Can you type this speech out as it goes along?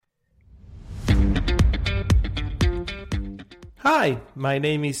Hi, my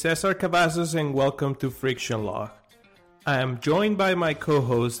name is Cesar Cavazos and welcome to Friction Log. I am joined by my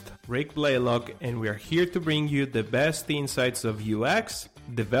co-host Rick Blaylock, and we are here to bring you the best insights of UX,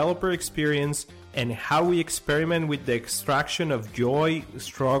 developer experience, and how we experiment with the extraction of joy,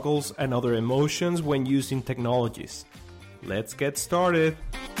 struggles, and other emotions when using technologies. Let's get started.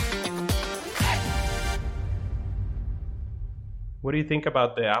 What do you think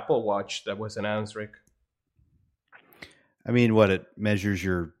about the Apple Watch that was announced, Rick? I mean, what, it measures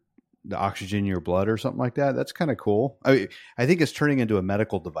the oxygen in your blood or something like that? That's kind of cool. I think it's turning into a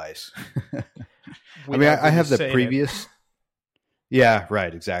medical device. I have the previous. Yeah,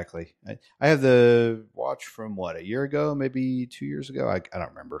 right. Exactly. I have the watch from a year ago, maybe 2 years ago. I don't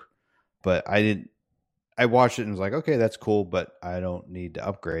remember, but I watched it and was like, okay, that's cool, but I don't need to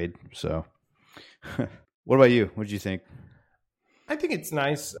upgrade. So what about you? What did you think? I think it's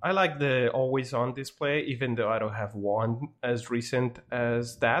nice. I like the always on display, even though I don't have one as recent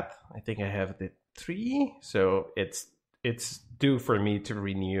as that. I think I have the 3, so it's due for me to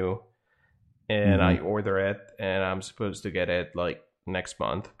renew, and I order it, and I'm supposed to get it like next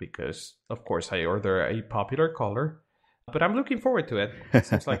month because, of course, I order a popular color. But I'm looking forward to it. It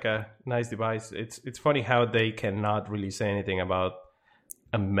seems like a nice device. It's funny how they cannot really say anything about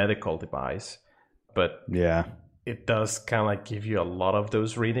a medical device, but yeah. It does kind of like give you a lot of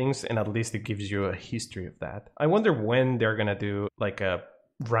those readings, and at least it gives you a history of that. I wonder when they're going to do like a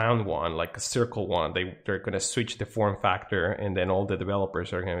round one, like a circle one. They're going to switch the form factor, and then all the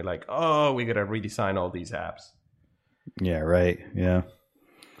developers are going to be like, oh, we got to redesign all these apps. Yeah, right. Yeah.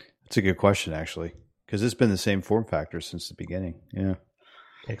 That's a good question, actually, because it's been the same form factor since the beginning. Yeah.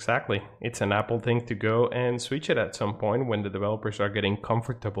 Exactly. It's an Apple thing to go and switch it at some point when the developers are getting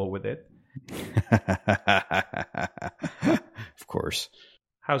comfortable with it. Of course.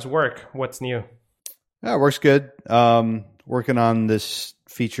 How's work? What's new? Work's good. Working on this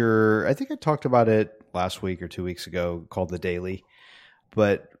feature. I think I talked about it last week or 2 weeks ago, called the Daily.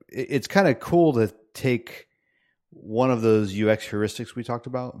 But it's kind of cool to take one of those UX heuristics we talked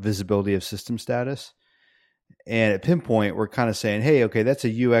about, visibility of system status. And at Pinpoint, we're kind of saying, hey, okay, that's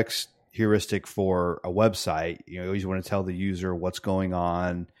a UX heuristic for a website. You always want to tell the user what's going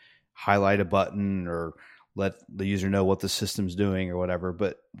on, highlight a button, or let the user know what the system's doing or whatever.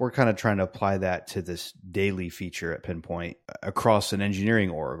 But we're kind of trying to apply that to this daily feature at Pinpoint across an engineering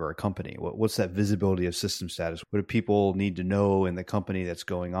org or a company. What's that visibility of system status? What do people need to know in the company that's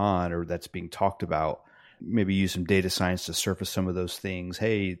going on or that's being talked about? Maybe use some data science to surface some of those things.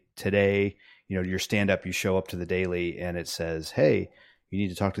 Hey, today, your stand-up, you show up to the daily and it says, hey, you need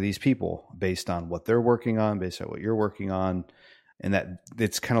to talk to these people based on what they're working on, based on what you're working on. And that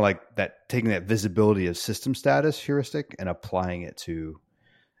it's kind of like that, taking that visibility of system status heuristic and applying it to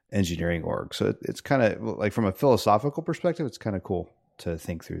engineering org. So it's kind of like, from a philosophical perspective, it's kind of cool to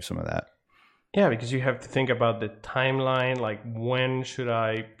think through some of that. Yeah, because you have to think about the timeline, like when should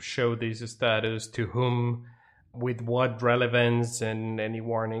I show this status to whom, with what relevance, and any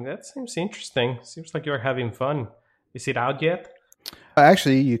warning. That seems interesting. Seems like you're having fun. Is it out yet?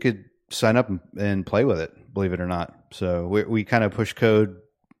 Actually, you could sign up and play with it, believe it or not. So we kind of push code,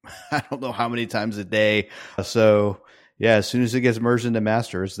 I don't know how many times a day. So yeah, as soon as it gets merged into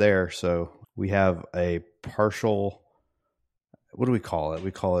master, it's there. So we have a partial, what do we call it?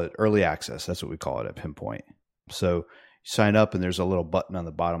 We call it early access. That's what we call it at Pinpoint. So you sign up and there's a little button on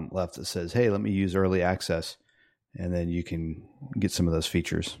the bottom left that says, hey, let me use early access. And then you can get some of those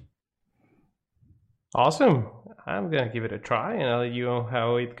features. Awesome. I'm going to give it a try and I'll let you know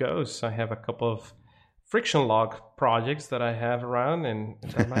how it goes. I have a couple of Friction Log projects that I have around, and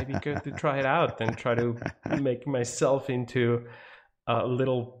that might be good to try it out and try to make myself into a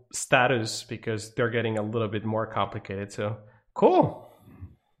little status, because they're getting a little bit more complicated. So cool.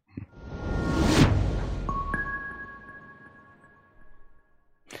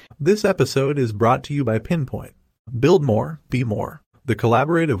 This episode is brought to you by Pinpoint. Build more, be more. The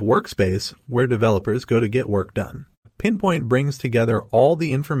collaborative workspace where developers go to get work done. Pinpoint brings together all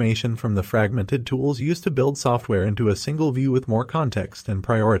the information from the fragmented tools used to build software into a single view with more context and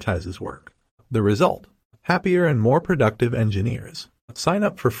prioritizes work. The result? Happier and more productive engineers. Sign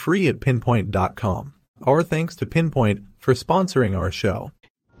up for free at pinpoint.com. Our thanks to Pinpoint for sponsoring our show.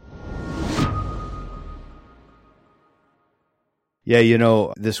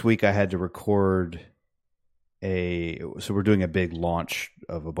 Yeah, this week I had to record so we're doing a big launch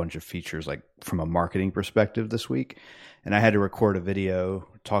of a bunch of features, like from a marketing perspective this week. And I had to record a video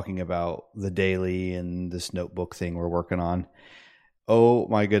talking about the daily and this notebook thing we're working on. Oh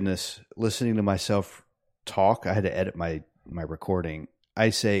my goodness. Listening to myself talk, I had to edit my recording. I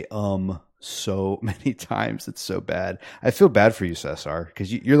say, so many times. It's so bad. I feel bad for you, Cesar,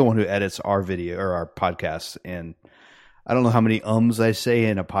 because you're the one who edits our video or our podcast. And I don't know how many ums I say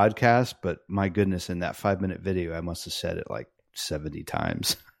in a podcast, but my goodness, in that 5-minute video, I must have said it like 70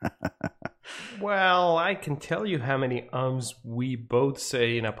 times. Well, I can tell you how many ums we both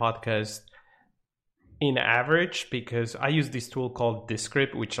say in a podcast in average, because I use this tool called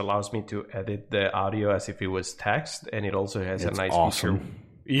Descript, which allows me to edit the audio as if it was text, and it also has a nice awesome feature.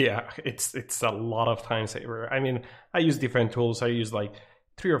 Yeah, it's a lot of time saver. I mean, I use different tools. I use like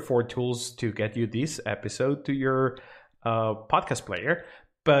 3 or 4 tools to get you this episode to your podcast player,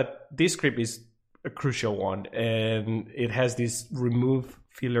 but Descript is a crucial one, and it has this remove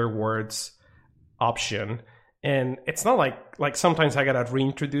filler words option. And it's not like sometimes I gotta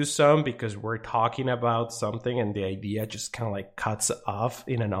reintroduce some because we're talking about something and the idea just kind of like cuts off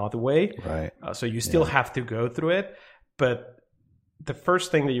in an odd way. Right. So you still have to go through it. But the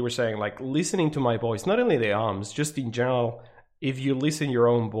first thing that you were saying, like listening to my voice, not only the ums, just in general, if you listen your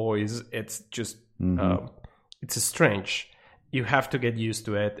own voice, it's just, it's strange. You have to get used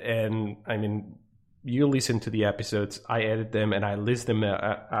to it. And I mean, you listen to the episodes, I edit them, and I list them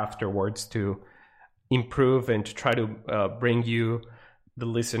afterwards to improve and to try to bring you, the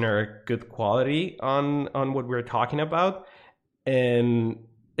listener, good quality on what we're talking about. And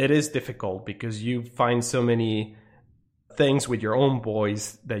it is difficult because you find so many things with your own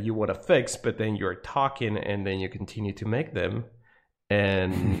voice that you want to fix, but then you're talking and then you continue to make them.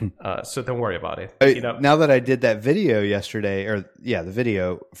 And so don't worry about it. Now that I did that video yesterday, the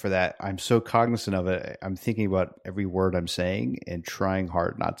video for that, I'm so cognizant of it. I'm thinking about every word I'm saying and trying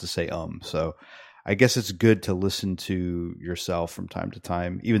hard not to say So I guess it's good to listen to yourself from time to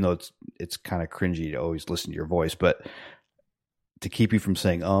time, even though it's kind of cringy to always listen to your voice, but to keep you from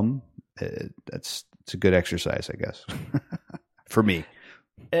saying it's a good exercise, I guess, for me.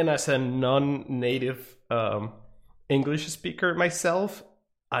 And as a non-native English speaker myself,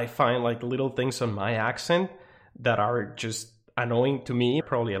 I find like little things on my accent that are just annoying to me.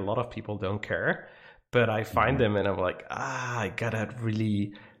 Probably a lot of people don't care, but I find them and I'm like, I gotta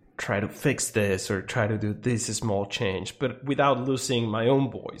really try to fix this or try to do this small change, but without losing my own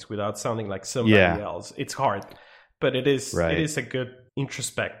voice, without sounding like somebody else. It's hard, but it is a good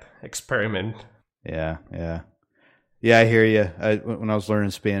introspect experiment. Yeah. I hear you. When I was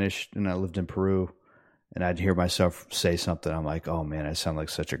learning Spanish and I lived in Peru, and I'd hear myself say something, I'm like, oh man, I sound like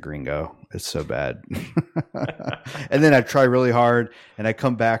such a gringo. It's so bad. And then I try really hard, and I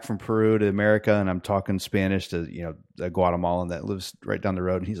come back from Peru to America, and I'm talking Spanish to, a Guatemalan that lives right down the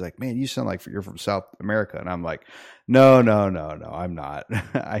road. And he's like, man, you sound like you're from South America. And I'm like, no, I'm not.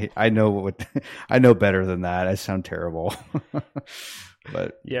 I know better than that. I sound terrible.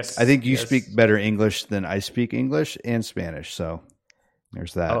 But yes, I think you speak better English than I speak English and Spanish. So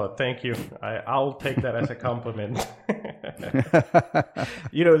there's that. Oh, thank you. I'll take that as a compliment.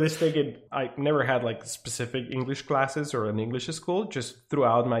 This thing, I never had like specific English classes or an English school. Just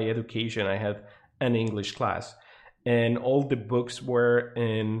throughout my education, I had an English class. And all the books were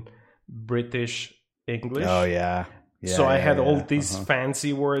in British English. Oh, yeah. So I had all these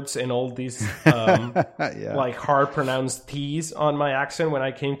fancy words and all these like hard pronounced T's on my accent when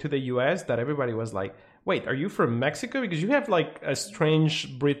I came to the US that everybody was like, wait, are you from Mexico? Because you have like a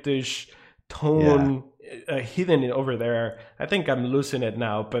strange British tone hidden over there. I think I'm losing it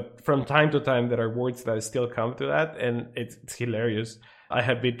now, but from time to time there are words that still come to that, and it's hilarious. I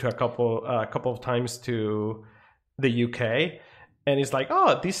have been to a couple of times to the UK, and it's like,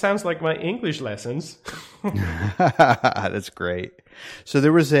 oh, this sounds like my English lessons. That's great. So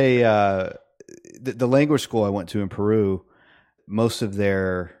there was the language school I went to in Peru. Most of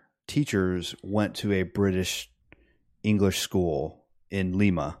their teachers went to a British English school in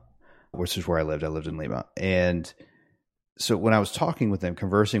Lima, which is where I lived. I lived in Lima. And so when I was talking with them,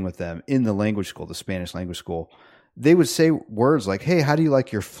 conversing with them in the language school, the Spanish language school, they would say words like, hey, how do you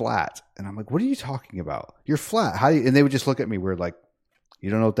like your flat? And I'm like, what are you talking about? Your flat? And they would just look at me weird, like, you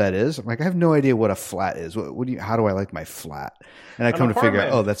don't know what that is? I'm like, I have no idea what a flat is. How do I like my flat? And I come to figure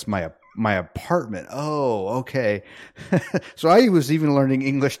out, oh, that's my apartment. Oh, okay. So I was even learning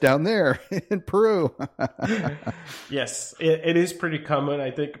English down there in Peru. Yes, it is pretty common.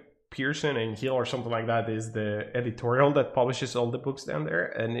 I think Pearson and Hill or something like that is the editorial that publishes all the books down there.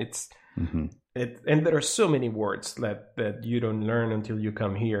 And it's and there are so many words that you don't learn until you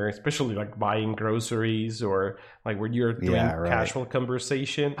come here, especially like buying groceries or like when you're doing casual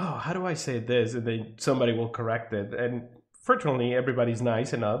conversation. Oh, how do I say this? And then somebody will correct it. And fortunately, everybody's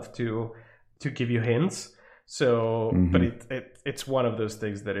nice enough to give you hints. So, but it's one of those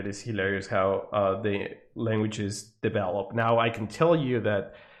things that it is hilarious how the languages develop. Now, I can tell you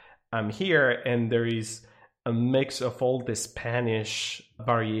that I'm here and there is a mix of all the Spanish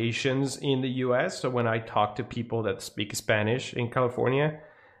variations in the US. So when I talk to people that speak Spanish in California,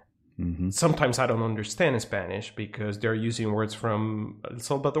 sometimes I don't understand Spanish because they're using words from El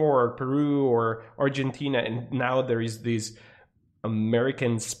Salvador or Peru or Argentina. And now there is this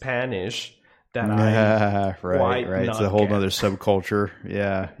American Spanish that right. It's a whole other subculture.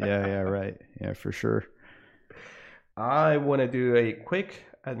 Yeah, right. Yeah, for sure. I want to do a quick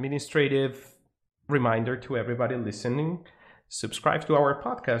administrative reminder to everybody listening. Subscribe to our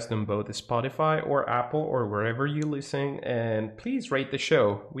podcast on both Spotify or Apple or wherever you listen, and please rate the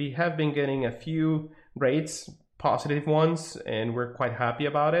show. We have been getting a few rates, positive ones, and we're quite happy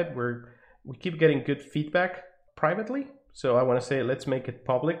about it. We keep getting good feedback privately, so I want to say let's make it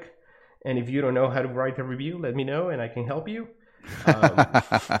public. And if you don't know how to write a review, let me know and I can help you.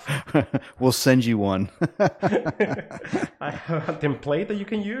 We'll send you one. I have a template that you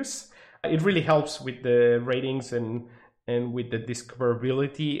can use. It really helps with the ratings and with the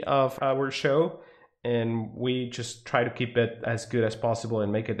discoverability of our show. And we just try to keep it as good as possible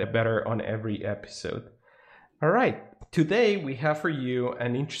and make it better on every episode. All right. Today we have for you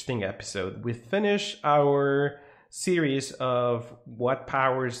an interesting episode. We finish our series of what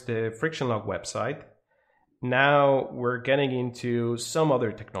powers the FrictionLog website. Now we're getting into some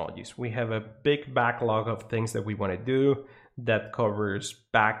other technologies. We have a big backlog of things that we want to do that covers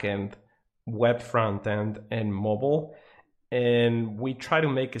backend, web front-end, and mobile. And we try to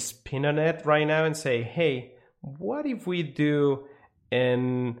make a spin on it right now and say, hey, what if we do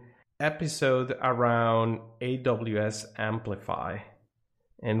an episode around AWS Amplify?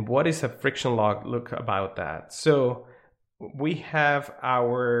 And what is a FrictionLog look about that? So we have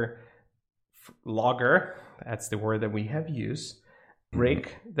our logger, that's the word that we have used,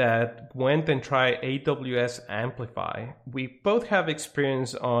 Rick, that went and tried AWS Amplify. We both have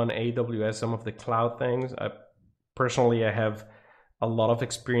experience on AWS, some of the cloud things. Personally, I have a lot of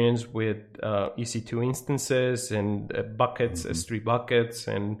experience with EC2 instances and buckets, S3 buckets,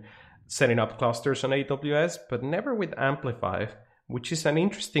 and setting up clusters on AWS, but never with Amplify, which is an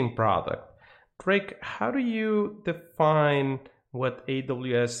interesting product. Rick, how do you define what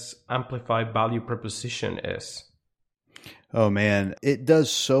AWS Amplify value proposition is? Oh man, it does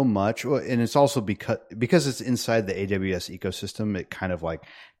so much. And it's also because it's inside the AWS ecosystem, it kind of like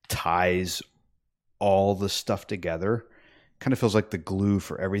ties all the stuff together. Kind of feels like the glue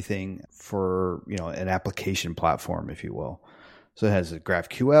for everything for, an application platform, if you will. So it has a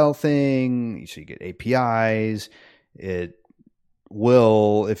GraphQL thing, so you get APIs. It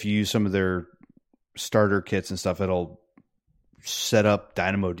will, if you use some of their starter kits and stuff, it'll set up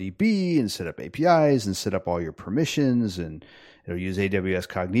DynamoDB and set up APIs and set up all your permissions, and it'll use AWS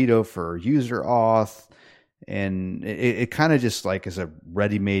Cognito for user auth. And it kind of just like is a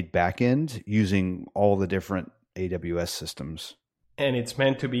ready-made backend using all the different AWS systems. And it's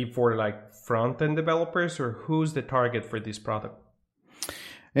meant to be for like front-end developers, or who's the target for this product?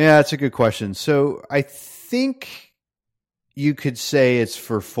 Yeah, that's a good question. So I think you could say it's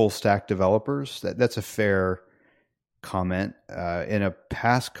for full-stack developers. That's a fair comment. In a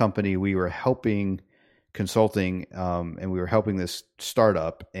past company, we were consulting, and we were helping this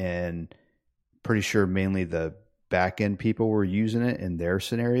startup, and pretty sure mainly the back-end people were using it in their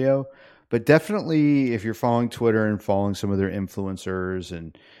scenario. But definitely, if you're following Twitter and following some of their influencers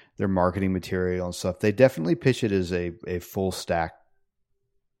and their marketing material and stuff, they definitely pitch it as a full-stack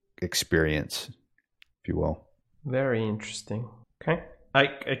experience, if you will. Very interesting. Okay. I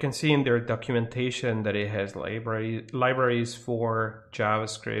can see in their documentation that it has libraries for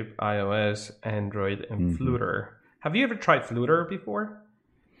JavaScript, iOS, Android, and Flutter. Have you ever tried Flutter before?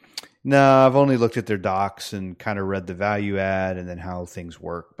 No, I've only looked at their docs and kind of read the value add and then how things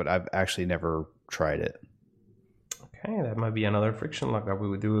work, but I've actually never tried it. Okay, that might be another FrictionLog that we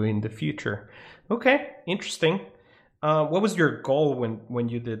would do in the future. Okay, interesting. What was your goal when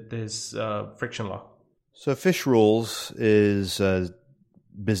you did this FrictionLog? So Fish Rules is a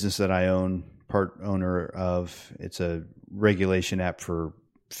business that I own, part owner of. It's a regulation app for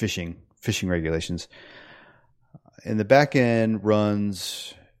fishing regulations. And the back end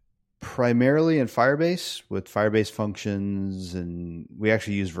runs primarily in Firebase with Firebase functions, and we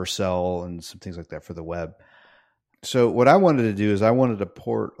actually use Vercel and some things like that for the web. So what I wanted to do is I wanted to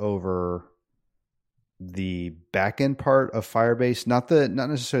port over the backend part of Firebase, not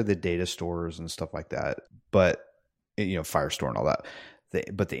necessarily the data stores and stuff like that, but Firestore and all that.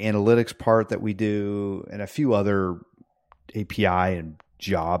 But the analytics part that we do and a few other API and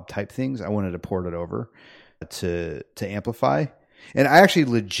job type things, I wanted to port it over to Amplify. And I actually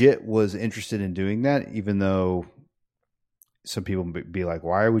legit was interested in doing that, even though some people be like,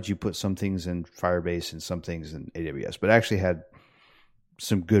 why would you put some things in Firebase and some things in AWS? But I actually had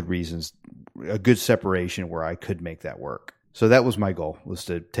some good reasons, a good separation where I could make that work. So that was my goal, was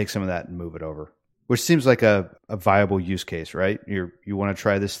to take some of that and move it over, which seems like a viable use case, right? You want to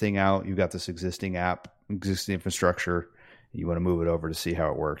try this thing out. You've got this existing app, existing infrastructure. You want to move it over to see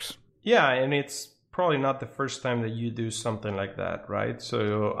how it works. Yeah, and it's probably not the first time that you do something like that, right?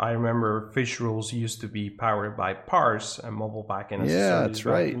 So I remember Fish Rules used to be powered by Parse, a mobile backend that's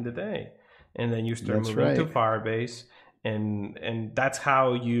right. back in the day. And then you start moving to Firebase, and that's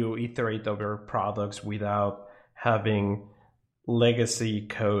how you iterate over products without having legacy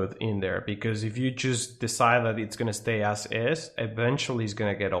code in there. Because if you just decide that it's going to stay as is, eventually it's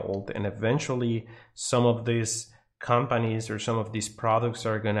going to get old, and eventually some of these companies or some of these products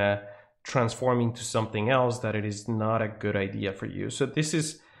are going to transform into something else that it is not a good idea for you. So this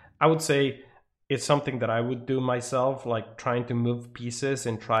is, I would say, it's something that I would do myself, like trying to move pieces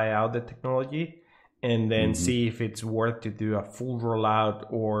and try out the technology and then see if it's worth to do a full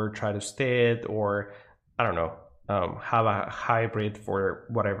rollout or try to stay it, or I don't know, have a hybrid for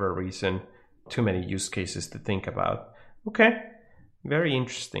whatever reason. Too many use cases to think about. Okay, very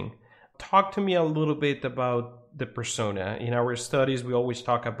interesting. Talk to me a little bit about the persona. In our studies, we always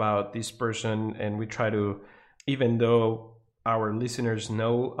talk about this person, and we try to, even though our listeners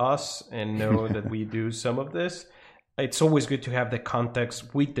know us and know that we do some of this, it's always good to have the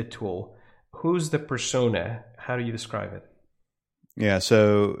context with the tool. Who's the persona? How do you describe it? Yeah,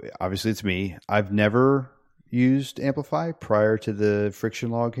 so obviously it's me. I've never used Amplify prior to the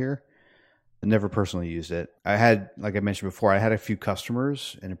friction log here. I never personally used it. I had, like I mentioned before, I had a few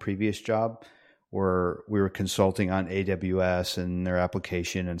customers in a previous job where we were consulting on AWS and their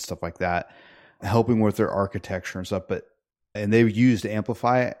application and stuff like that, helping with their architecture and stuff. And they used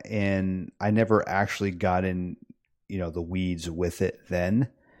Amplify, and I never actually got in, the weeds with it then.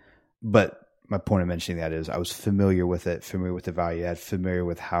 But my point of mentioning that is I was familiar with it, familiar with the value add, familiar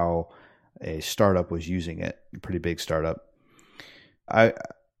with how a startup was using it, a pretty big startup.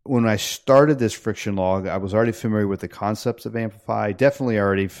 When I started this friction log, I was already familiar with the concepts of Amplify, definitely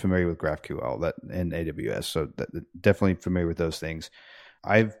already familiar with GraphQL and AWS, so definitely familiar with those things.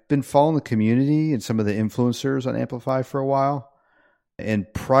 I've been following the community and some of the influencers on Amplify for a while. And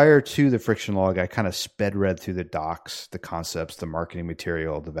prior to the friction log, I kind of sped read through the docs, the concepts, the marketing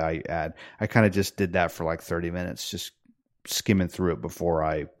material, the value add. I kind of just did that for like 30 minutes, just skimming through it before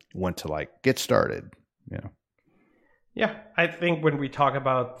I went to get started, Yeah, I think when we talk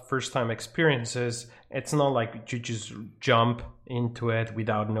about first-time experiences, it's not like you just jump into it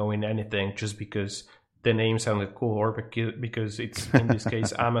without knowing anything just because the name sounded cool or because it's, in this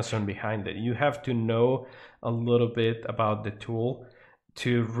case, Amazon behind it. You have to know a little bit about the tool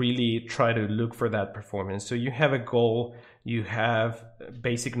to really try to look for that performance. So you have a goal, you have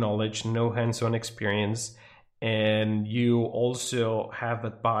basic knowledge, no hands-on experience, and you also have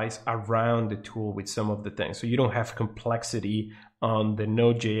advice around the tool with some of the things. So you don't have complexity on the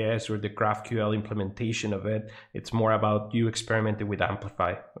Node.js or the GraphQL implementation of it. It's more about you experimenting with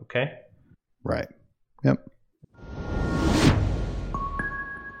Amplify, okay? Right. Yep.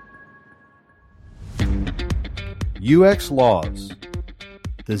 UX laws.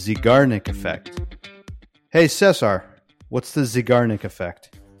 The Zeigarnik effect. Hey, Cesar, what's the Zeigarnik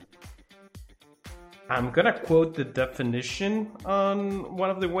effect? I'm going to quote the definition on one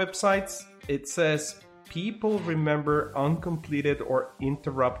of the websites. It says, people remember uncompleted or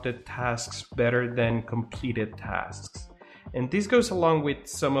interrupted tasks better than completed tasks. And this goes along with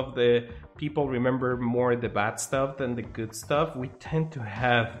some of the people remember more the bad stuff than the good stuff. We tend to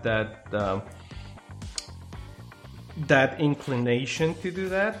have that inclination to do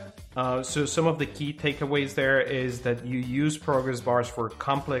that. So some of the key takeaways there is that you use progress bars for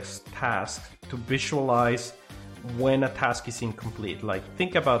complex tasks to visualize when a task is incomplete. Like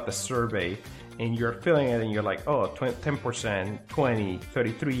think about the survey and you're filling it and you're like, oh, 10%, 20,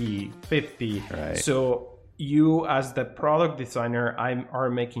 33, 50. Right. So you as the product designer are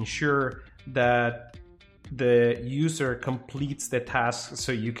making sure that the user completes the task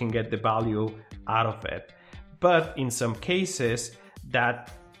so you can get the value out of it. But in some cases,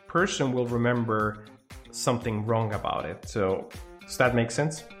 that person will remember something wrong about it. So does that make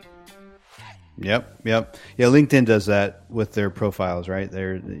sense? Yep. Yeah, LinkedIn does that with their profiles, right?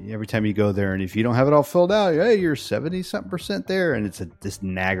 Every time you go there, and if you don't have it all filled out, hey, you're 70-something% there, and it's this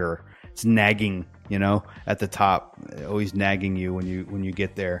nagger. It's nagging, at the top, always nagging you when you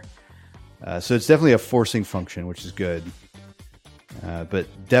get there. So it's definitely a forcing function, which is good, but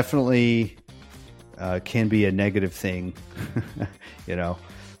definitely can be a negative thing.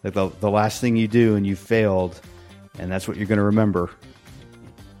 Like the last thing you do and you failed, And that's what you're going to remember.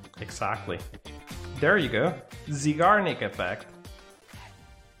 Exactly. There you go. Zeigarnik effect.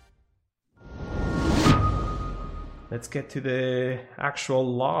 Let's get to the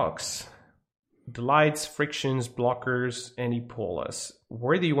actual logs. Delights, frictions, blockers, and epolas.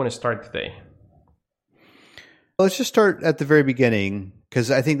 Where do you want to start today? Let's just start at the very beginning,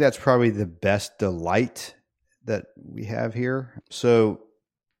 because I think that's probably the best delight that we have here. So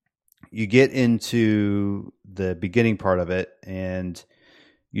you get into the beginning part of it, and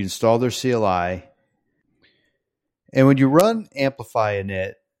you install their CLI. And when you run Amplify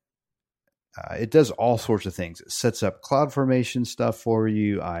init, it does all sorts of things. It sets up CloudFormation stuff for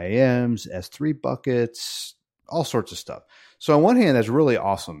you, IAMs, S3 buckets, all sorts of stuff. So on one hand, that's really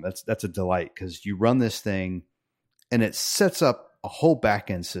awesome. That's a delight, because you run this thing and it sets up a whole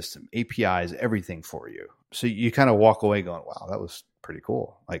backend system, APIs, everything for you. So you kind of walk away going, wow, that was pretty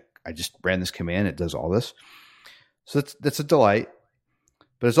cool. Like, I just ran this command, it does all this. So that's a delight.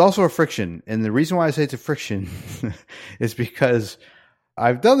 But it's also a friction. And the reason why I say it's a friction is because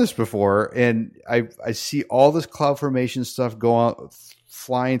I've done this before, and I see all this CloudFormation stuff go on,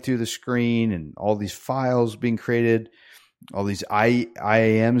 flying through the screen, and all these files being created, all these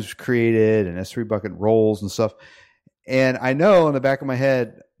IAMs created, and S3 bucket roles and stuff. And I know in the back of my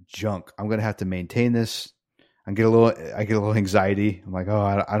head, junk. I'm going to have to maintain this. I get a little anxiety. I'm like,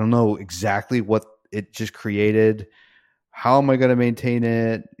 oh, I don't know exactly what it just created. How am I going to maintain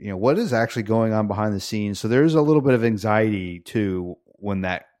it? What is actually going on behind the scenes? So there's a little bit of anxiety too when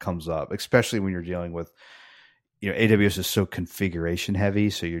that comes up, especially when you're dealing with, AWS is so configuration heavy.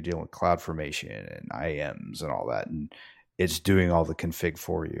 So you're dealing with CloudFormation and IAMs and all that, and it's doing all the config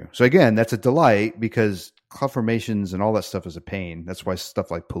for you. So again, that's a delight, because CloudFormations and all that stuff is a pain. That's why stuff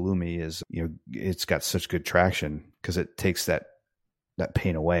like Pulumi is, it's got such good traction, because it takes that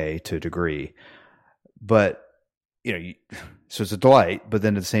pain away to a degree. But so it's a delight, but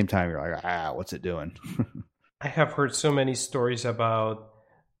then at the same time, you're like, what's it doing? I have heard so many stories about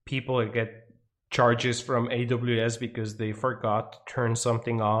people that get charges from AWS because they forgot to turn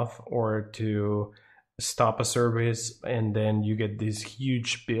something off or to stop a service, and then you get this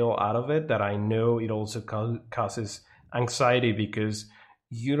huge bill out of it. That I know it also causes anxiety, because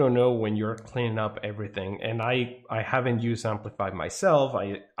you don't know when you're cleaning up everything. And I haven't used Amplify myself.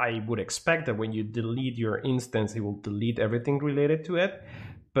 I would expect that when you delete your instance, it will delete everything related to it.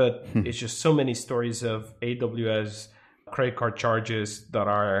 But it's just so many stories of AWS credit card charges that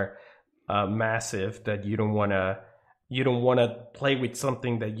are massive, that you don't want to play with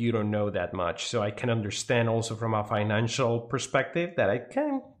something that you don't know that much. So I can understand also from a financial perspective that I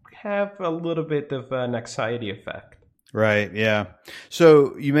can have a little bit of an anxiety effect. Right. Yeah.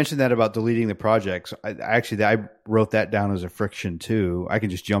 So you mentioned that about deleting the projects. I wrote that down as a friction too. I can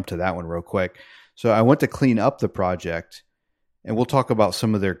just jump to that one real quick. So I went to clean up the project, and we'll talk about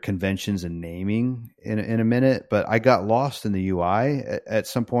some of their conventions and naming in a minute, but I got lost in the UI at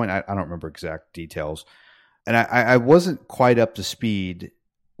some point. I don't remember exact details. And I wasn't quite up to speed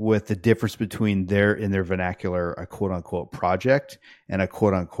with the difference between in their vernacular, a quote unquote project and a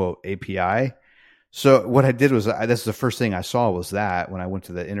quote unquote API. So what I did was, that's the first thing I saw was that when I went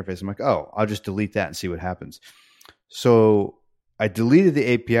to the interface, I'm like, oh, I'll just delete that and see what happens. So I deleted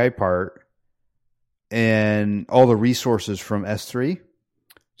the API part and all the resources from S3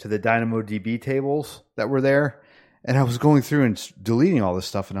 to the DynamoDB tables that were there. And I was going through and deleting all this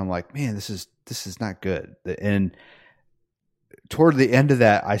stuff, and I'm like, man, this is not good. And toward the end of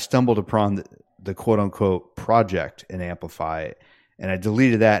that, I stumbled upon the quote unquote project in Amplify, and I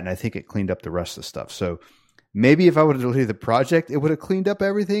deleted that, and I think it cleaned up the rest of the stuff. So maybe if I would have deleted the project, it would have cleaned up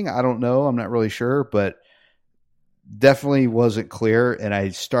everything. I don't know. I'm not really sure, but definitely wasn't clear. And I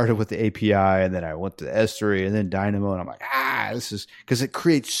started with the API, and then I went to S3 and then Dynamo, and I'm like, this is because it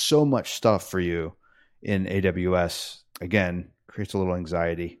creates so much stuff for you in AWS. Again, creates a little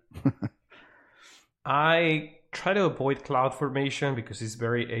anxiety. I try to avoid CloudFormation because it's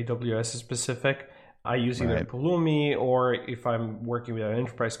very AWS specific. I use either Pulumi, or if I'm working with an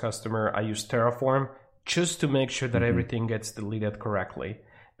enterprise customer, I use Terraform just to make sure that everything gets deleted correctly.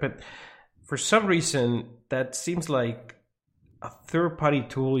 But for some reason, that seems like a third-party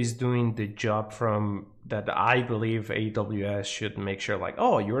tool is doing the job from that I believe AWS should make sure, like,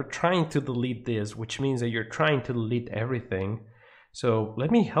 oh, you're trying to delete this, which means that you're trying to delete everything. So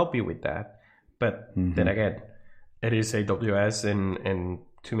let me help you with that. But then again, it is AWS and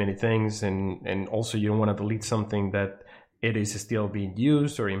too many things. And also you don't want to delete something that it is still being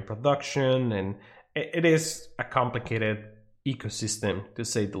used or in production. And it is a complicated ecosystem, to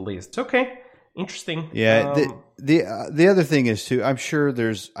say the least. Okay, interesting. Yeah. The other thing is too, I'm sure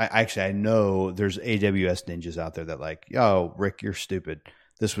I know there's AWS ninjas out there that like, oh, Rick, you're stupid.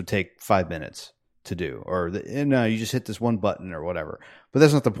 This would take 5 minutes to do, or no, you just hit this one button or whatever. But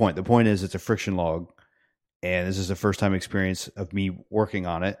that's not the point. The point is it's a friction log, and this is the first time experience of me working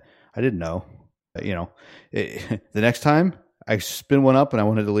on it. I didn't know, the next time I spin one up and I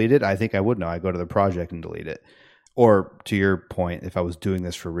want to delete it, I think I would know. I go to the project and delete it. Or to your point, if I was doing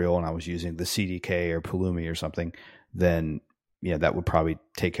this for real and I was using the CDK or Pulumi or something, then that would probably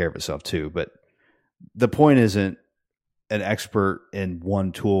take care of itself too. But the point isn't an expert in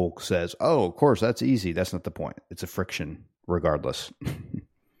one tool says, oh, of course, that's easy. That's not the point. It's a friction regardless.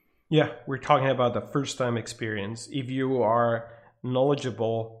 Yeah, we're talking about the first time experience. If you are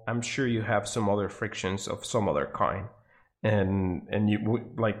knowledgeable, I'm sure you have some other frictions of some other kind. And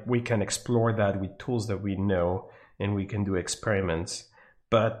we can explore that with tools that we know, and we can do experiments.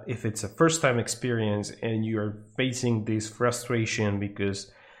 But if it's a first time experience and you're facing this frustration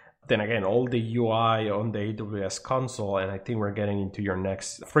because then again, all the UI on the AWS console, and I think we're getting into your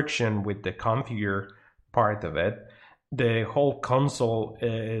next friction with the configure part of it, the whole console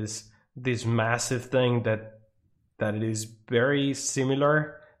is this massive thing that it is very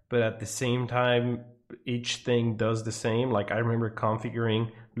similar, but at the same time, each thing does the same. Like I remember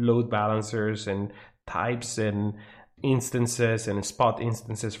configuring load balancers and types and instances and spot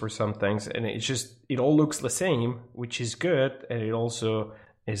instances for some things, and it all looks the same, which is good, and it also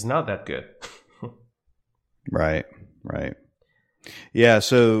is not that good. Right. Yeah,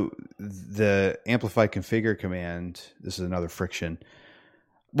 so the amplify configure command, this is another friction.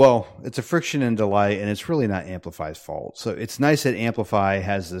 Well, it's a friction in Delight, and it's really not Amplify's fault. So it's nice that Amplify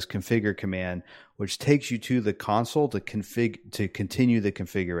has this configure command, which takes you to the console to continue the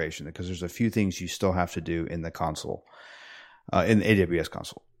configuration, because there's a few things you still have to do in the console, in the AWS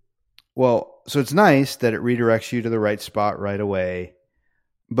console. Well, so it's nice that it redirects you to the right spot right away.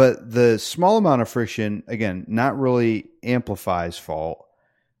 But the small amount of friction, again, not really Amplify's fault.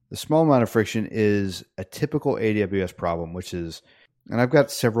 The small amount of friction is a typical AWS problem, which is, and I've got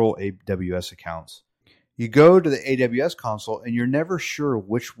several AWS accounts. You go to the AWS console and you're never sure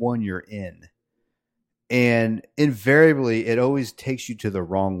which one you're in. And invariably, it always takes you to the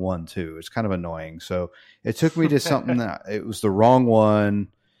wrong one too. It's kind of annoying. So it took me to something that it was the wrong one.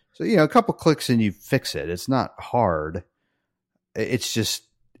 So, a couple clicks and you fix it. It's not hard. It's just,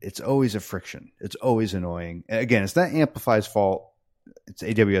 it's always a friction. It's always annoying. And again, it's not Amplify's fault. It's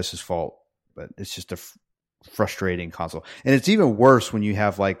AWS's fault, but it's just a frustrating console. And it's even worse when you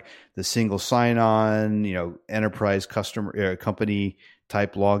have like the single sign-on, enterprise customer company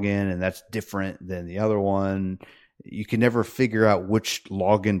type login, and that's different than the other one. You can never figure out which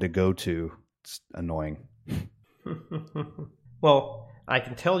login to go to. It's annoying. Well, I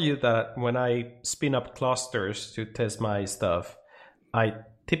can tell you that when I spin up clusters to test my stuff, I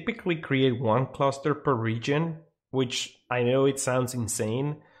typically create one cluster per region, which I know it sounds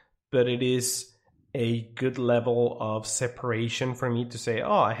insane, but it is a good level of separation for me to say,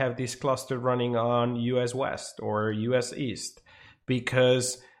 oh, I have this cluster running on US West or US East.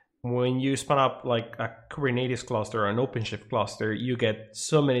 Because when you spin up like a Kubernetes cluster or an OpenShift cluster, you get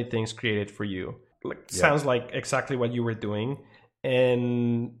so many things created for you. Sounds like exactly what you were doing.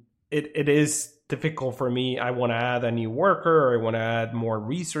 And it is difficult for me. I want to add a new worker, or I want to add more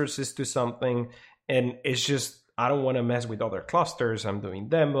resources to something. And it's just, I don't want to mess with other clusters. I'm doing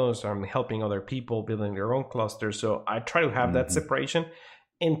demos, I'm helping other people building their own clusters. So I try to have that separation.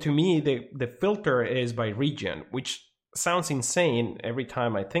 And to me, the filter is by region, which sounds insane every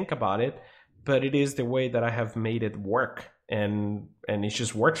time I think about it, but it is the way that I have made it work. And it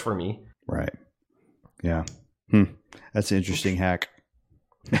just works for me. Right. Yeah. That's an interesting hack.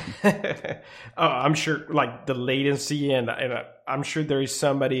 I'm sure, like the latency, and I'm sure there is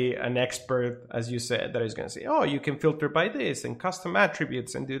somebody, an expert, as you said, that is going to say, "Oh, you can filter by this and custom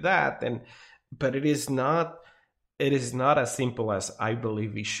attributes and do that." But it is not as simple as I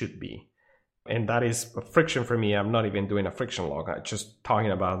believe it should be, and that is a friction for me. I'm not even doing a friction log. I'm just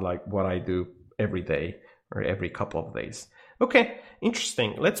talking about like what I do every day or every couple of days. Okay,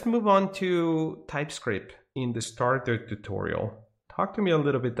 interesting. Let's move on to TypeScript in the starter tutorial. Talk to me a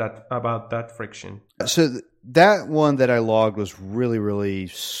little bit about that friction. So that one that I logged was really, really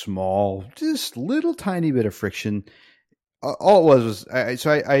small, just little tiny bit of friction. All it was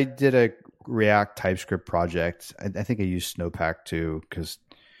I did a React TypeScript project. I think I used Snowpack too, because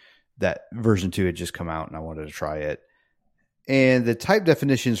that version 2 had just come out and I wanted to try it. And the type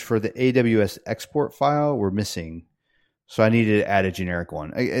definitions for the AWS export file were missing. So I needed to add a generic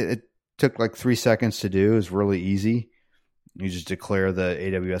one. It took like 3 seconds to do. It was really easy. You just declare the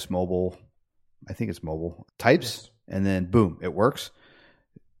AWS mobile I think it's mobile, types, Yes. and then boom, it works.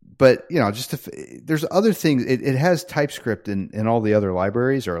 But, there's other things. It has TypeScript in all the other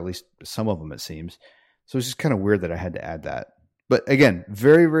libraries, or at least some of them, it seems. So it's just kind of weird that I had to add that. But again,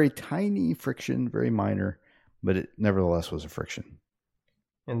 very, very tiny friction, very minor, but it nevertheless was a friction.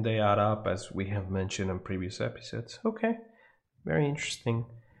 And they add up, as we have mentioned in previous episodes. Okay, very interesting.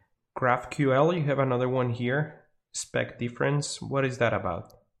 GraphQL, you have another one here. Spec difference. What is that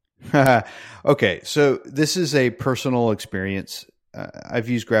about? Okay, so this is a personal experience. I've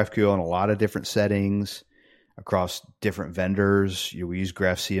used GraphQL in a lot of different settings across different vendors. We use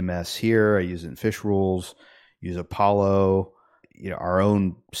GraphCMS here. I use it in Fish Rules, use Apollo, our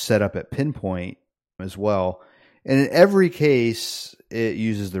own setup at Pinpoint as well. And in every case, it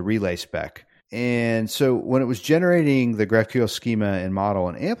uses the relay spec. And so when it was generating the GraphQL schema and model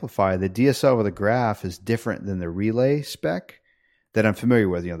and Amplify, the DSL of the graph is different than the relay spec that I'm familiar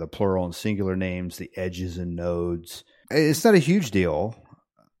with, the plural and singular names, the edges and nodes. It's not a huge deal,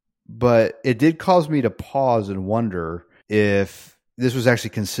 but it did cause me to pause and wonder if this was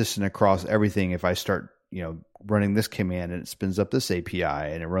actually consistent across everything. If I start, running this command and it spins up this API,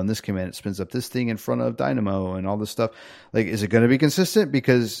 and it run this command, it spins up this thing in front of Dynamo and all this stuff. Like, is it going to be consistent?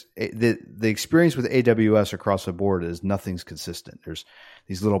 Because the experience with AWS across the board is nothing's consistent. There's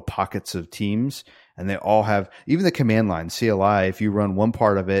these little pockets of teams, and they all have, even the command line, CLI, if you run one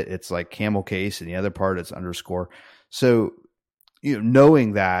part of it, it's like camel case, and the other part it's underscore. So,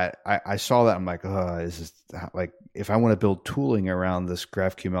 knowing that, I saw that, I'm like, is this like, if I want to build tooling around this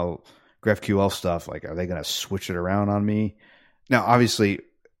GraphQL stuff, like, are they going to switch it around on me? Now, obviously,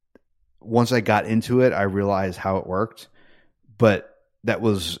 once I got into it, I realized how it worked, but that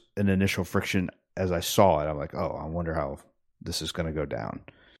was an initial friction as I saw it. I'm like, I wonder how this is going to go down.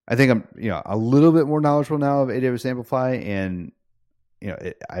 I think I'm, a little bit more knowledgeable now of AWS Amplify, and,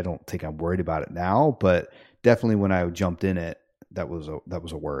 I don't think I'm worried about it now, but definitely when I jumped in it, that was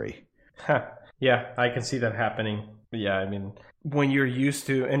a worry. Yeah, I can see that happening. Yeah, I mean, when you're used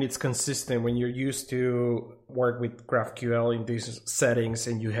to, and it's consistent, when you're used to work with GraphQL in these settings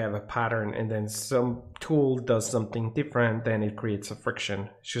and you have a pattern, and then some tool does something different, then it creates a friction.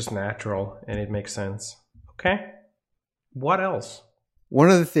 It's just natural and it makes sense. Okay. What else? One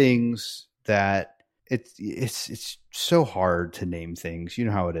of the things that it's so hard to name things. You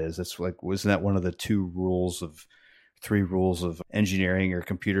know how it is. It's like, wasn't that one of the 3 rules of engineering or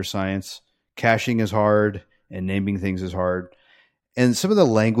computer science? Caching is hard and naming things is hard. And some of the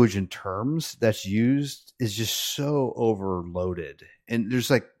language and terms that's used is just so overloaded. And there's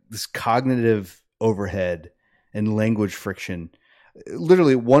like this cognitive overhead and language friction.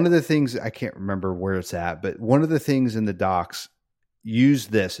 Literally, one of the things, I can't remember where it's at, but one of the things in the docs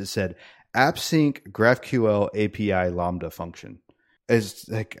used this. It said AppSync GraphQL API Lambda function. As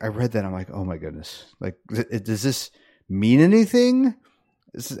like, I read that, I'm like, oh my goodness. Like, does this mean anything?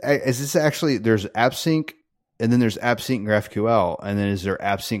 Is this actually, there's AppSync, and then there's AppSync GraphQL, and then is there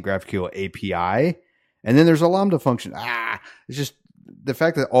AppSync GraphQL API, and then there's a Lambda function. It's just the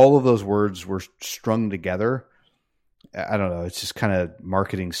fact that all of those words were strung together. I don't know. It's just kind of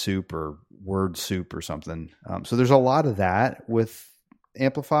marketing soup or word soup or something. So there's a lot of that with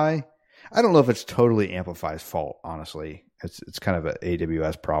Amplify. I don't know if it's totally Amplify's fault, honestly. It's kind of an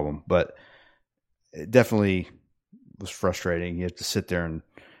AWS problem, but it definitely was frustrating. You have to sit there and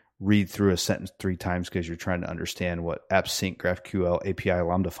read through a sentence 3 times because you're trying to understand what AppSync GraphQL API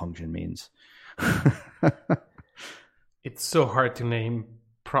Lambda function means. It's so hard to name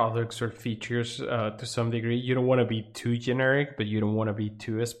products or features to some degree. You don't want to be too generic, but you don't want to be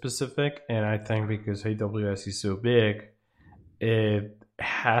too specific. And I think because AWS is so big, it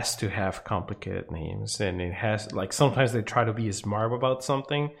has to have complicated names, and it has, like, sometimes they try to be smart about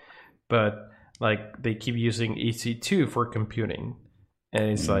something, but like they keep using EC2 for computing, and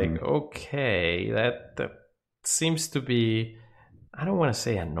it's like, okay, that seems to be, I don't want to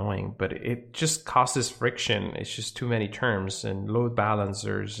say annoying, but it just causes friction. It's just too many terms and load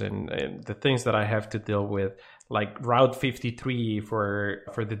balancers and the things that I have to deal with, like Route 53 for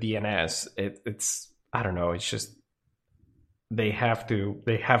the DNS. It's I don't know. It's just they have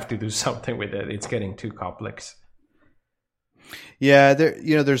to do something with it. It's getting too complex. Yeah,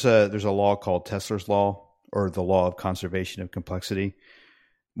 there's a law called Tesler's law, or the law of conservation of complexity,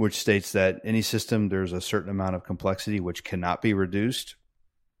 which states that any system, there's a certain amount of complexity which cannot be reduced.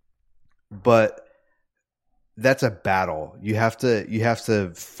 But that's a battle. You have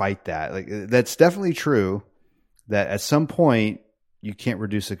to fight that. Like, that's definitely true that at some point you can't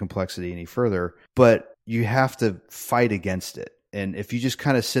reduce the complexity any further, but you have to fight against it. And if you just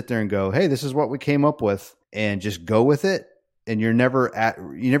kind of sit there and go, hey, this is what we came up with, and just go with it, and you're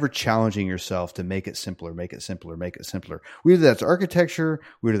never challenging yourself to make it simpler, make it simpler, make it simpler. Whether that's architecture,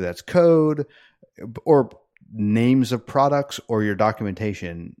 whether that's code, or names of products, or your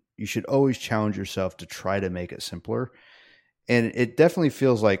documentation, you should always challenge yourself to try to make it simpler. And it definitely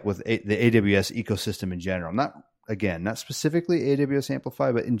feels like with the AWS ecosystem in general, not specifically AWS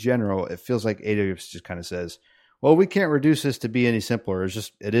Amplify, but in general, it feels like AWS just kind of says, well, we can't reduce this to be any simpler.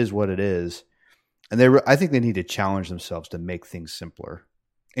 It is what it is. And I think they need to challenge themselves to make things simpler,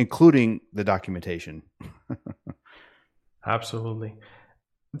 including the documentation. Absolutely.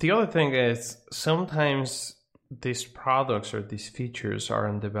 The other thing is sometimes these products or these features are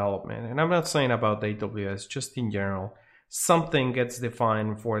in development. And I'm not saying about AWS, just in general. Something gets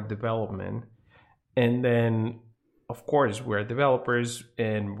defined for development. And then, of course, we're developers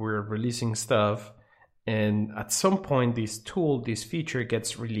and we're releasing stuff. And at some point, this feature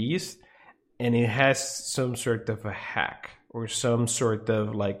gets released and it has some sort of a hack or some sort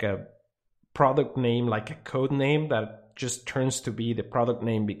of like a product name, like a code name that just turns to be the product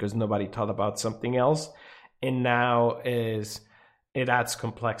name because nobody thought about something else. And now it adds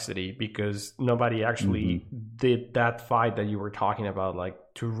complexity because nobody actually did that fight that you were talking about, like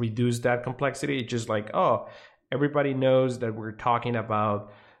to reduce that complexity. It's just like, oh, everybody knows that we're talking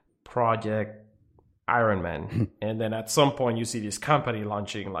about Project Iron Man. And then at some point you see this company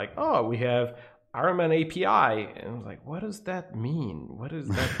launching like, oh, we have Iron Man API. And I was like, what does that mean? What does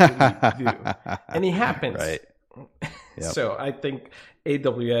that really do? And it happens. Right. Yep. So I think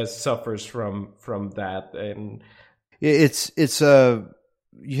AWS suffers from that. And it's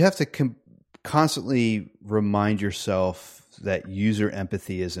you have to constantly remind yourself that user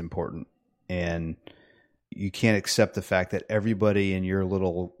empathy is important, and you can't accept the fact that everybody in your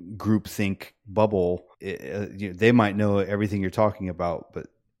little groupthink bubble, they might know everything you're talking about, but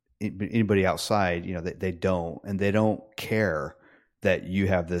anybody outside, they don't, and they don't care that you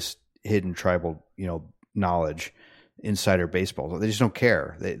have this hidden tribal, knowledge, insider baseball. They just don't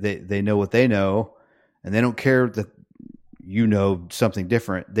care. They know what they know, and they don't care that you know something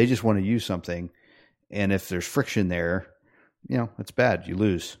different. They just want to use something, and if there's friction there, it's bad. You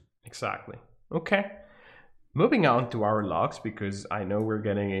lose. Exactly. Okay. Moving on to our logs, because I know we're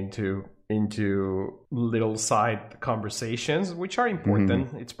getting into little side conversations, which are important.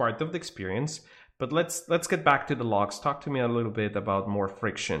 Mm-hmm. It's part of the experience. But let's get back to the logs. Talk to me a little bit about more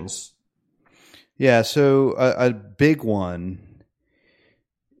frictions. Yeah, so a big one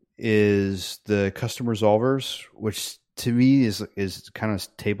is the custom resolvers, which to me is kind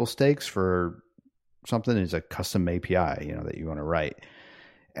of table stakes for something. Is a custom API, that you want to write.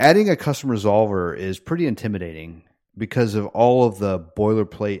 Adding a custom resolver is pretty intimidating because of all of the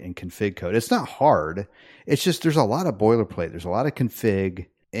boilerplate and config code. It's not hard. It's just there's a lot of boilerplate. There's a lot of config,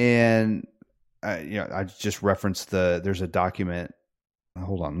 and I just referenced there's a document.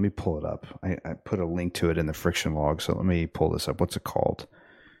 Hold on, let me pull it up. I put a link to it in the friction log, so let me pull this up. What's it called?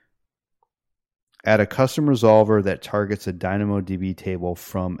 Add a custom resolver that targets a DynamoDB table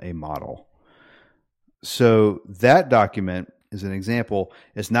from a model. So that document is an example.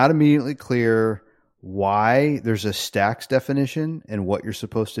 It's not immediately clear why there's a stacks definition and what you're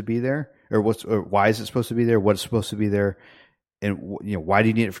supposed to be there, or why is it supposed to be there, what's supposed to be there, and why do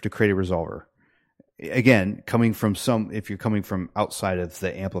you need it to create a resolver? Again, if you're coming from outside of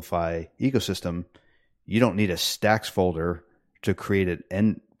the Amplify ecosystem, you don't need a stacks folder to create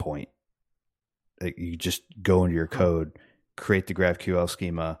an endpoint. You just go into your code, create the GraphQL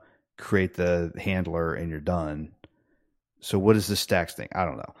schema, create the handler, and you're done. So what is the stacks thing? I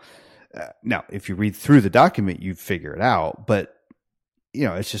don't know. Now, if you read through the document, you figure it out. But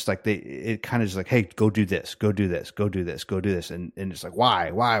it's just like it kind of is like, hey, go do this, go do this, go do this, go do this, and it's like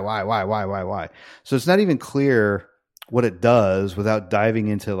why? So it's not even clear what it does without diving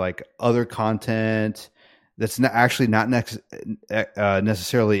into like other content that's not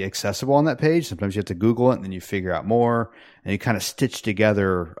necessarily accessible on that page. Sometimes you have to Google it and then you figure out more, and you kind of stitch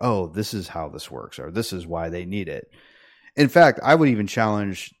together, oh, this is how this works, or this is why they need it. In fact, I would even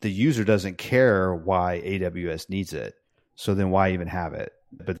challenge the user doesn't care why AWS needs it. So then why even have it?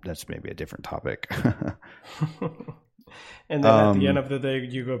 But that's maybe a different topic. And then at the end of the day,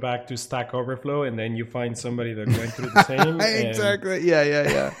 you go back to Stack Overflow, and then you find somebody that went through the same. Exactly.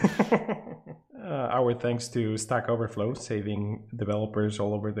 Yeah. Our thanks to Stack Overflow, saving developers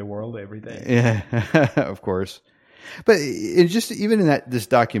all over the world every day. Yeah, of course. But it just even in this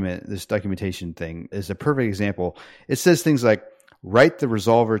documentation thing is a perfect example. It says things like write the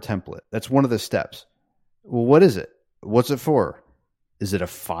resolver template. That's one of the steps. Well, what is it? What's it for? Is it a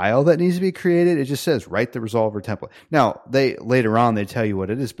file that needs to be created? It just says write the resolver template. Now, later on they tell you what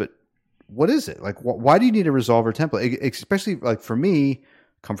it is, but what is it? Like, why do you need a resolver template? Especially like for me,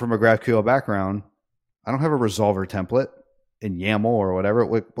 come from a GraphQL background. I don't have a resolver template in YAML or whatever.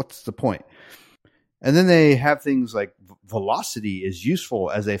 What's the point? And then they have things like velocity is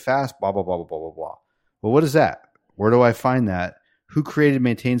useful as a fast blah, blah, blah, blah, blah, blah, blah. Well, what is that? Where do I find that? Who created and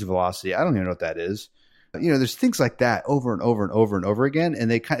maintains velocity? I don't even know what that is. There's things like that over and over and over and over again.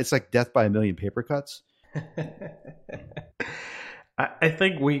 And it's like death by a million paper cuts. I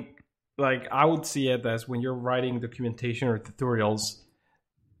think I would see it as when you're writing documentation or tutorials,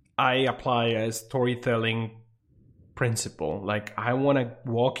 I apply a storytelling principle. Like, I want to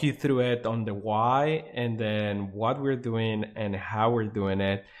walk you through it on the why and then what we're doing and how we're doing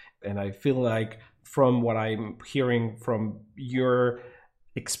it. And I feel like from what I'm hearing from your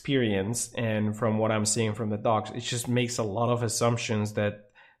experience and from what I'm seeing from the docs, it just makes a lot of assumptions that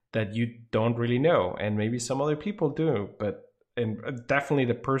you don't really know. And maybe some other people do, and definitely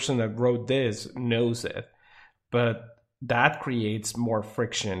the person that wrote this knows it. But that creates more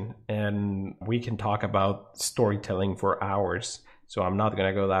friction, and we can talk about storytelling for hours. So I'm not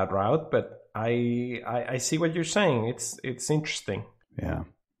going to go that route, but I see what you're saying. It's interesting. Yeah.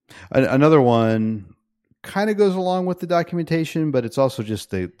 Another one kind of goes along with the documentation, but it's also just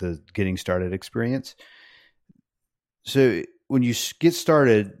the getting started experience. So when you get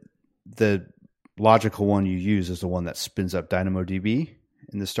started, the logical one you use is the one that spins up DynamoDB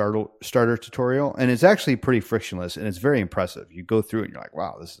in the starter tutorial. And it's actually pretty frictionless and it's very impressive. You go through it and you're like,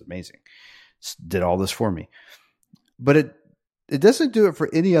 wow, this is amazing. Did all this for me. But it doesn't do it for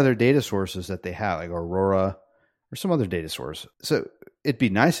any other data sources that they have, like Aurora or some other data source. So it'd be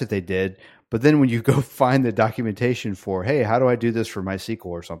nice if they did. But then when you go find the documentation for, hey, how do I do this for MySQL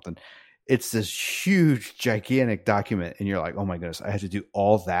or something? It's this huge, gigantic document. And you're like, oh my goodness, I have to do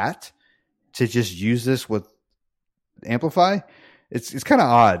all that to just use this with Amplify. It's kind of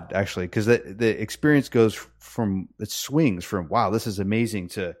odd, actually, because the experience swings from, wow, this is amazing,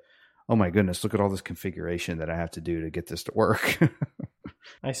 to, oh my goodness, look at all this configuration that I have to do to get this to work.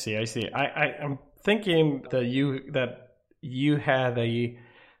 I see. I'm thinking that you had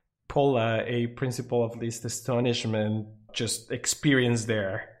a principle of least astonishment just experience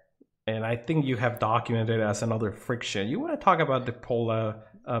there. And I think you have documented it as another friction. You want to talk about the Pola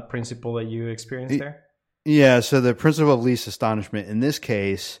principle that you experienced there? Yeah, so the principle of least astonishment, in this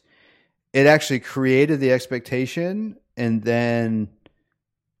case, it actually created the expectation and then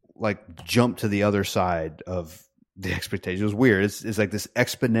like jumped to the other side of the expectation. It was weird. It's like this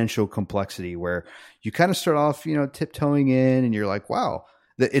exponential complexity where you kind of start off, tiptoeing in and you're like, wow,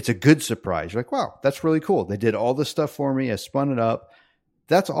 it's a good surprise. You're like, wow, that's really cool. They did all this stuff for me. I spun it up.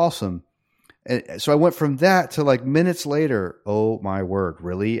 That's awesome. And so I went from that to like minutes later, oh my word,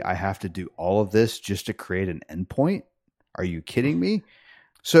 really? I have to do all of this just to create an endpoint? Are you kidding me?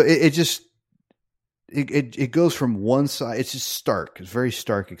 So it goes from one side. It's just stark. It's a very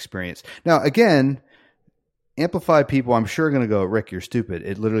stark experience. Now, again, Amplify people, I'm sure, are going to go, Rick, you're stupid.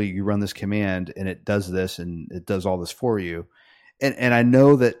 It literally, you run this command and it does this and it does all this for you. And I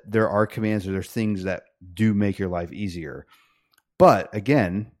know that there are commands or there's things that do make your life easier. But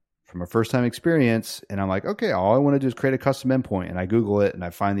again, from a first-time experience, and I'm like, okay, all I want to do is create a custom endpoint, and I Google it, and I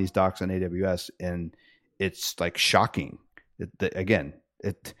find these docs on AWS, and it's like shocking.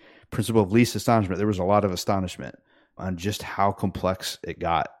 Principle of least astonishment. There was a lot of astonishment on just how complex it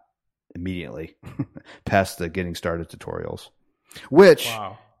got immediately past the getting started tutorials. Which,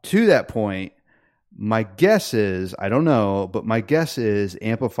 wow. To that point, my guess is, I don't know, but my guess is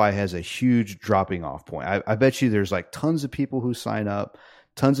Amplify has a huge dropping off point. I bet you there's like tons of people who sign up,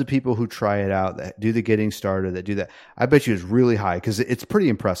 tons of people who try it out, that do the getting started, that do that. I bet you it's really high because it's pretty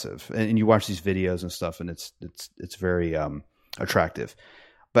impressive. And you watch these videos and stuff, and it's very attractive.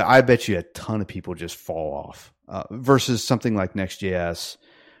 But I bet you a ton of people just fall off versus something like Next.js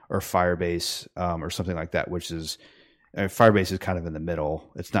or Firebase or something like that, which is Firebase is kind of in the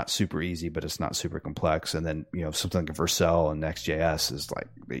middle. It's not super easy, but it's not super complex. And then something like Vercel and Next.js is like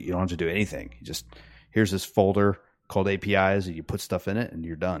you don't have to do anything. You just here's this folder called APIs, and you put stuff in it, and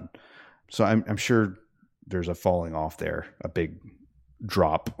you're done. So I'm sure there's a falling off there, a big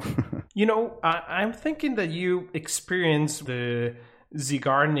drop. I'm thinking that you experienced the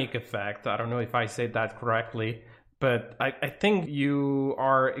Zeigarnik effect. I don't know if I said that correctly, but I think you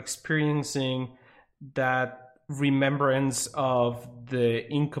are experiencing that remembrance of the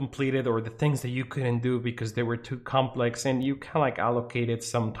incompleted or the things that you couldn't do because they were too complex, and you kind of like allocated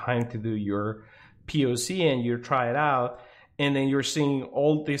some time to do your POC and you try it out, and then you're seeing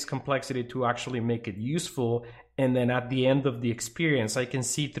all this complexity to actually make it useful. And then at the end of the experience, I can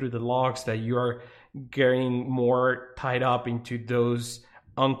see through the logs that you're getting more tied up into those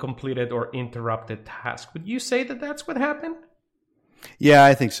uncompleted or interrupted task. Would you say that that's what happened? Yeah,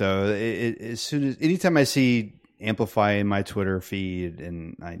 I think so. Anytime I see Amplify in my Twitter feed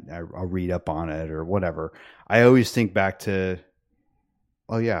and I'll read up on it or whatever, I always think back to,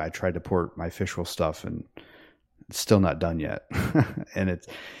 oh yeah, I tried to port my Fishroll stuff and it's still not done yet. And it's,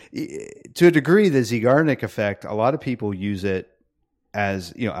 to a degree, the Zeigarnik effect, a lot of people use it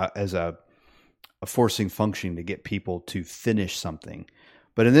as, as a forcing function to get people to finish something.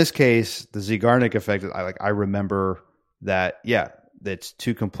 But in this case, the Zeigarnik effect, I remember that, that's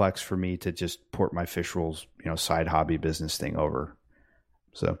too complex for me to just port my Fishroll's, side hobby business thing over.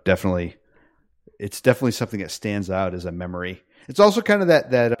 So it's definitely something that stands out as a memory. It's also kind of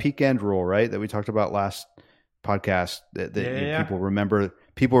that peak end rule, right? That we talked about last podcast that people remember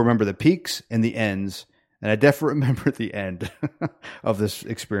the peaks and the ends. And I definitely remember the end of this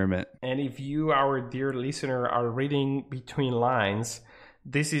experiment. And if you, our dear listener, are reading between lines,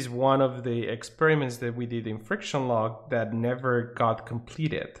 this is one of the experiments that we did in FrictionLog that never got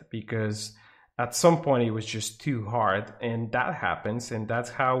completed because at some point it was just too hard, and that happens, and that's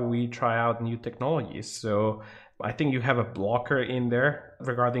how we try out new technologies. So I think you have a blocker in there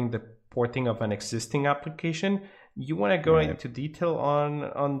regarding the porting of an existing application. You want to go into detail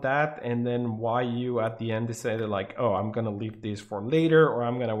on that, and then why you at the end decided like, oh, I'm going to leave this for later, or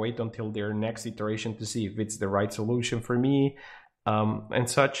I'm going to wait until their next iteration to see if it's the right solution for me. And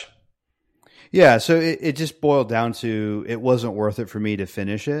such. Yeah, so it just boiled down to it wasn't worth it for me to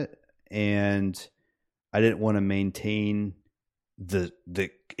finish it, and I didn't want to maintain the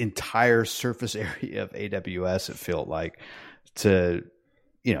entire surface area of AWS. It felt like to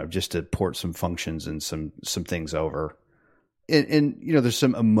just to port some functions and some things over, and there's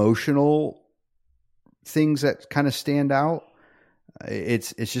some emotional things that kind of stand out.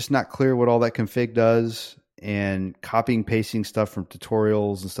 It's just not clear what all that config does. And copying, pasting stuff from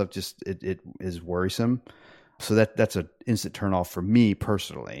tutorials and stuff, just it is worrisome. So that's an instant turn off for me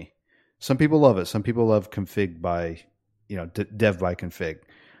personally. Some people love it. Some people love config by, dev by config.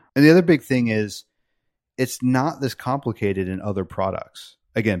 And the other big thing is it's not this complicated in other products.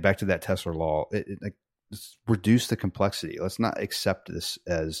 Again, back to that Tesla law, let's reduce the complexity. Let's not accept this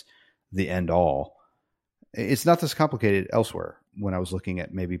as the end all. It's not this complicated elsewhere when I was looking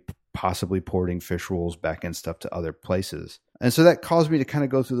at maybe possibly porting Fishroll's backend stuff to other places. And so that caused me to kind of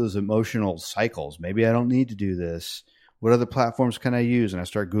go through those emotional cycles. Maybe I don't need to do this. What other platforms can I use? And I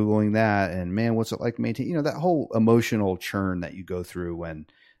start Googling that, and man, what's it like to maintain, that whole emotional churn that you go through when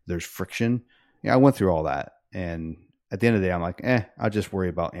there's friction. I went through all that. And at the end of the day, I'm like, I'll just worry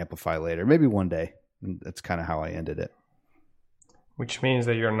about Amplify later. Maybe one day. And that's kind of how I ended it. Which means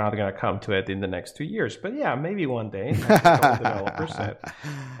that you're not going to come to it in the next 2 years. But yeah, maybe one day. Developers said.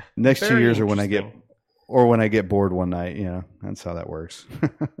 Next 2 years, or when I get bored one night, that's how that works.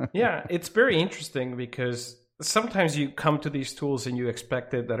 Yeah, it's very interesting because sometimes you come to these tools and you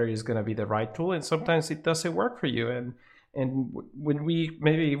expect that it is going to be the right tool, and sometimes it doesn't work for you. And when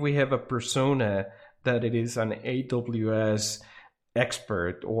we have a persona that it is an AWS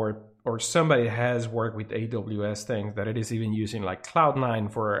expert or somebody has worked with AWS things, that it is even using like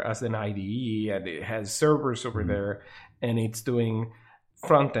Cloud9 as an IDE, and it has servers over there, and it's doing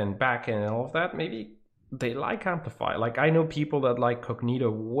front end, back end, and all of that. Maybe they like Amplify. Like I know people that like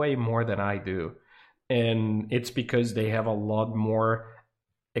Cognito way more than I do, and it's because they have a lot more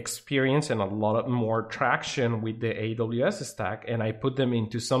experience and a lot more traction with the AWS stack, and I put them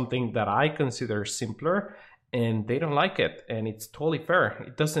into something that I consider simpler, and they don't like it, and it's totally fair.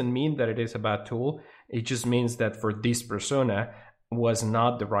 It doesn't mean that it is a bad tool. It just means that for this persona was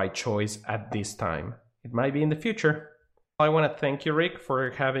not the right choice at this time. It might be in the future. I want to thank you, Rick, for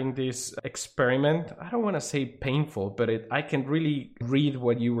having this experiment. I don't want to say painful, but I can really read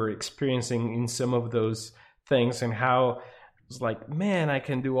what you were experiencing in some of those things, and how it's like, man, I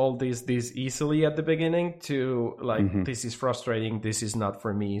can do all this easily at the beginning, to like, this is frustrating. This is not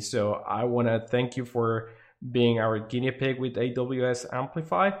for me. So I want to thank you for being our guinea pig with AWS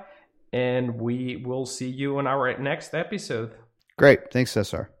Amplify, and we will see you on our next episode. Great. Thanks,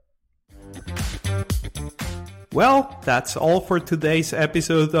 Cesar. Well, that's all for today's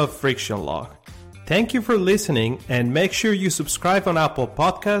episode of FrictionLog. Thank you for listening, and make sure you subscribe on Apple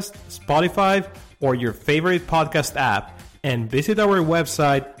Podcasts, Spotify, or your favorite podcast app, and visit our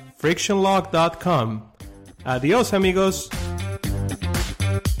website, frictionlog.com. Adios, amigos.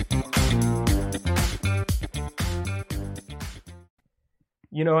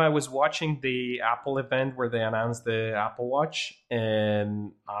 I was watching the Apple event where they announced the Apple Watch,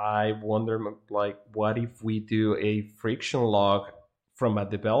 and I wonder, like, what if we do a FrictionLog from a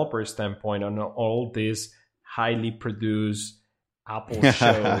developer standpoint on all these highly produced Apple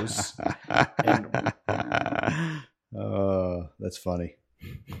shows. And oh, that's funny.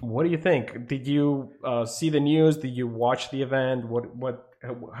 what do you think? Did you see the news? Did you watch the event?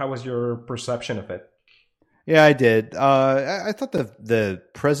 How was your perception of it? Yeah, I did. I thought the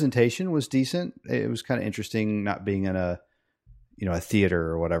presentation was decent. It was kind of interesting, not being in a theater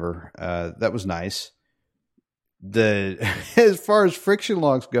or whatever. That was nice. As far as friction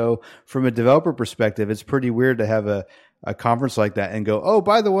logs go, from a developer perspective, it's pretty weird to have a conference like that and go, oh,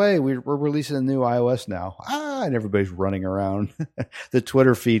 by the way, we're releasing a new iOS now. And everybody's running around. My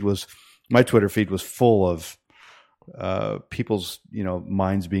Twitter feed was full of people's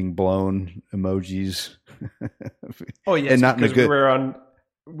minds being blown emojis. Oh yes, and not in a good.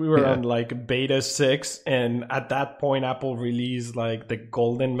 We were on like beta 6, and at that point Apple released like the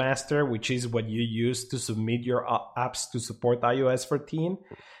Golden Master, which is what you use to submit your apps to support iOS 14.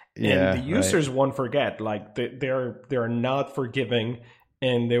 And the users won't forget. Like they're not forgiving,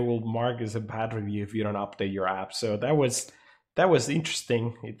 and they will mark as a bad review if you don't update your app. So that was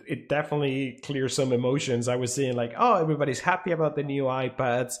interesting. It definitely clears some emotions. I was saying like, oh, everybody's happy about the new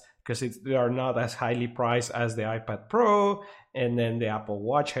iPads because they are not as highly priced as the iPad Pro. And then the Apple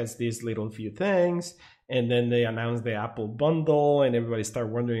Watch has these little few things. And then they announced the Apple bundle, and everybody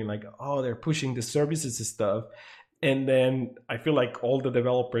started wondering like, oh, they're pushing the services and stuff. And then I feel like all the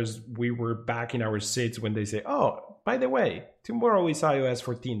developers, we were back in our seats when they say, oh, by the way, tomorrow is iOS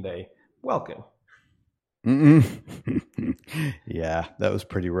 14 day. Welcome. Yeah, that was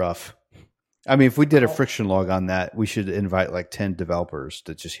pretty rough. I mean, if we did a friction log on that, we should invite like 10 developers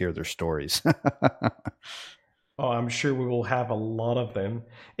to just hear their stories. Oh, I'm sure we will have a lot of them.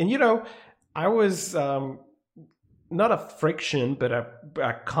 And, I was not a friction, but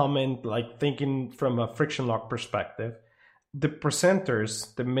a comment, like thinking from a friction log perspective. The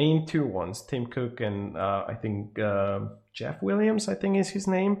presenters, the main two ones, Tim Cook and I think Jeff Williams, I think is his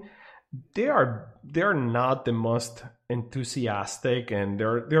name. They're not the most enthusiastic, and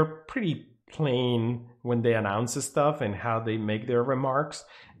they're pretty plain when they announce the stuff and how they make their remarks.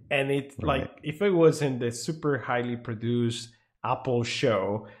 And it's Right. like, if it was in the super highly produced Apple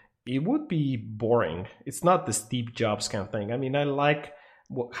show, it would be boring. It's not the Steve Jobs kind of thing. I mean, I like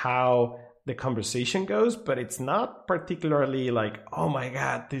how the conversation goes, but it's not particularly like, oh my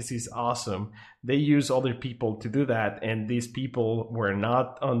God, this is awesome. They use other people to do that. And these people were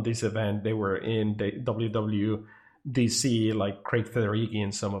not on this event. They were in the WWDC, like Craig Federighi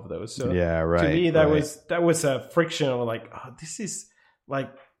and some of those. So Yeah, right. to me, that right. was a friction of like, oh, this is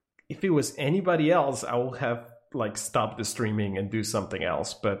like, if it was anybody else, I would have like stopped the streaming and do something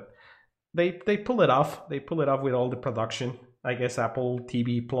else. But they pull it off. They pull it off with all the production. I guess Apple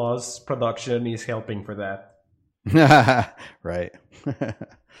TV Plus production is helping for that. Right.